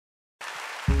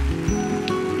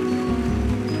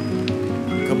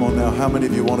Come on now, how many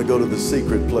of you want to go to the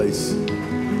secret place?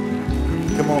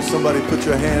 Come on, somebody put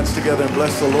your hands together and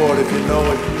bless the Lord if you know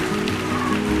it.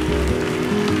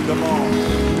 Come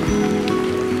on.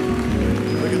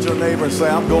 Look at your neighbor and say,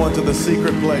 I'm going to the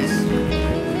secret place.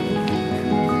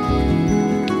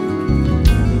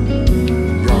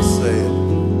 Y'all say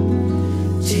it.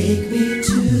 Take me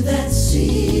to that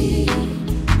secret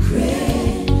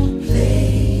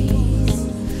place,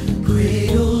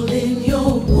 cradled in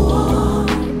your warm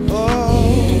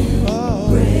embrace.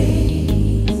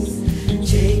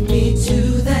 Take me to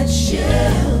that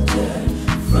shelter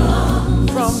from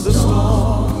the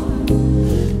storm.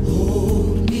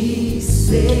 Hold me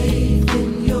safe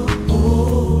in your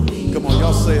holy. Come on,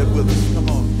 y'all say it with us. Come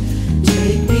on.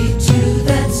 Take me to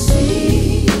that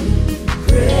secret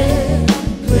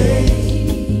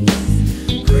place,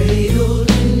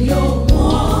 cradled in your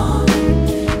warm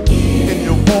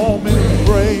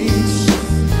embrace.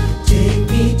 Take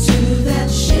me to that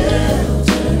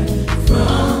shelter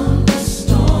from the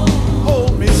storm.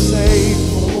 Hold me safe.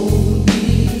 Hold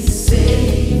me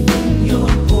safe in your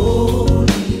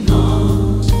holy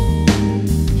arms.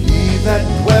 He that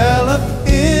dwelleth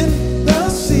in the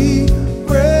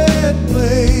secret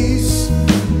place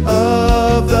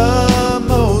of the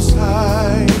Most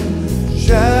High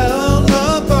shall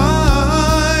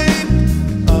abide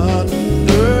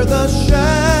under the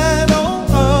shadow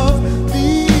of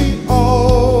the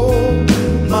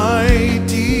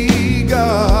Almighty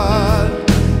God,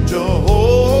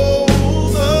 Jehovah.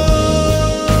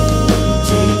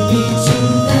 Take me to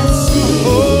that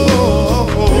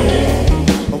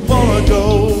I wanna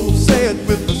go, say it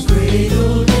with us,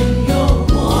 cradled in your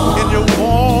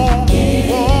warm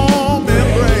warm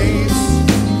embrace.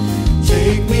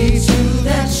 Take me to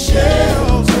that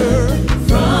shelter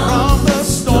From the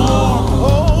storm,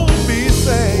 hold me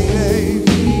safe.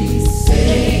 be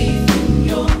safe in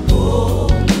your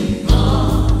holy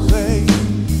arms. Say,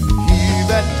 he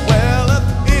that dwelleth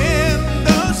in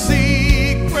the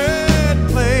secret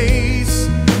place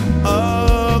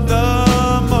of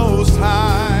the Most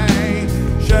High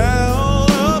shall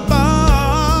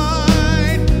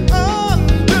abide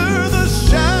under the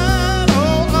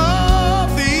shadow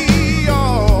of the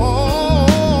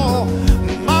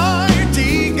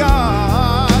Almighty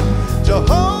God,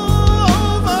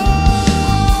 Jehovah.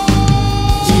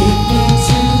 Take me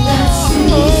to that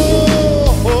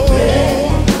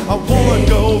I wanna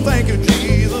go, thank you,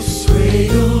 Jesus.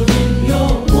 cradled in your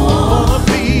warm. Wanna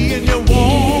be in your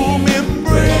warm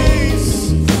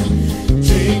embrace.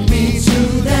 Take me to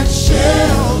that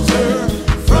shelter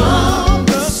From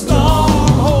the storm,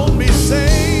 hold me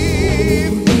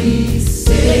safe be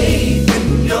safe.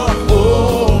 in your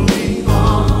holy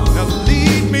arms. Now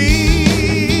lead me,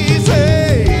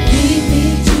 say, Lead me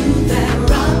to that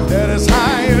rock that is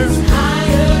higher.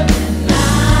 higher than I.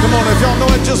 Come on, if y'all know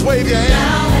it, just wave your hand.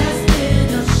 Thou hast been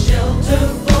a shelter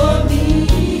for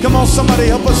me. Come on, somebody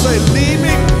help us say, lead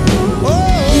me.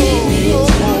 Lead me to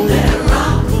that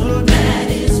rock that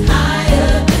is higher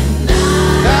than I.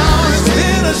 Now it's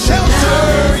been a shelter,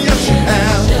 yes you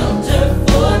have. Shelter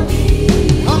for me.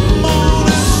 Come on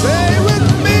and say with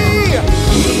me,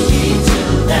 Lead me to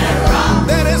that rock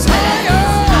that is higher.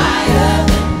 higher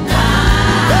than I.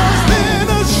 There's been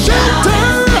a shelter.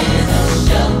 Been a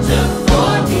shelter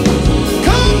for me.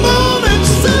 Come on and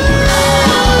say,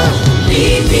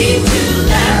 Lead me to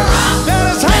that rock that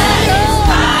is higher.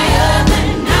 higher than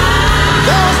I.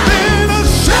 There's been a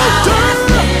shelter.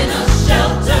 Been a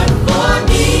shelter for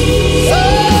me.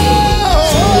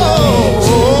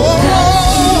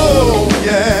 Oh,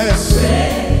 yes.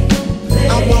 I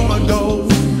wanna go.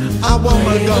 I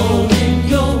wanna go. In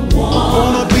your warm.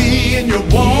 Wanna be in your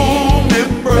warm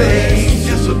embrace.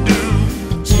 Yes, I do.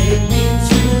 Take me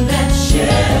to that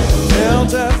shelter.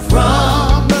 Shelter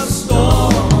from the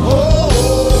storm.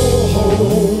 Oh,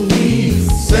 hold me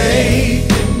safe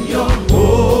in your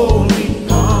holy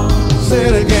arms. Say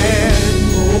it again.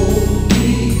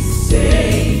 Be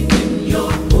safe in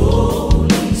your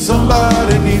holy.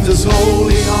 Somebody needs his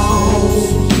holy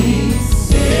arms. Be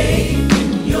safe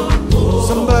in your holy.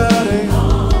 Somebody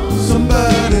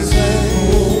say,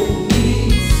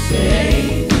 Be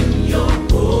safe in your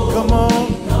holy. come on,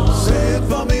 say it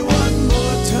for me one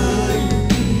more time.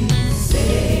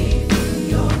 Safe in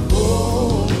your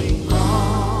holy.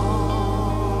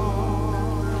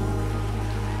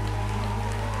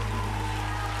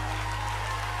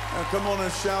 Now come on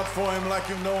and shout for him like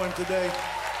you know him today.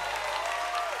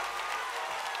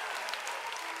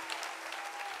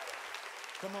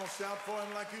 Come on, shout for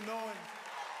him like you know him.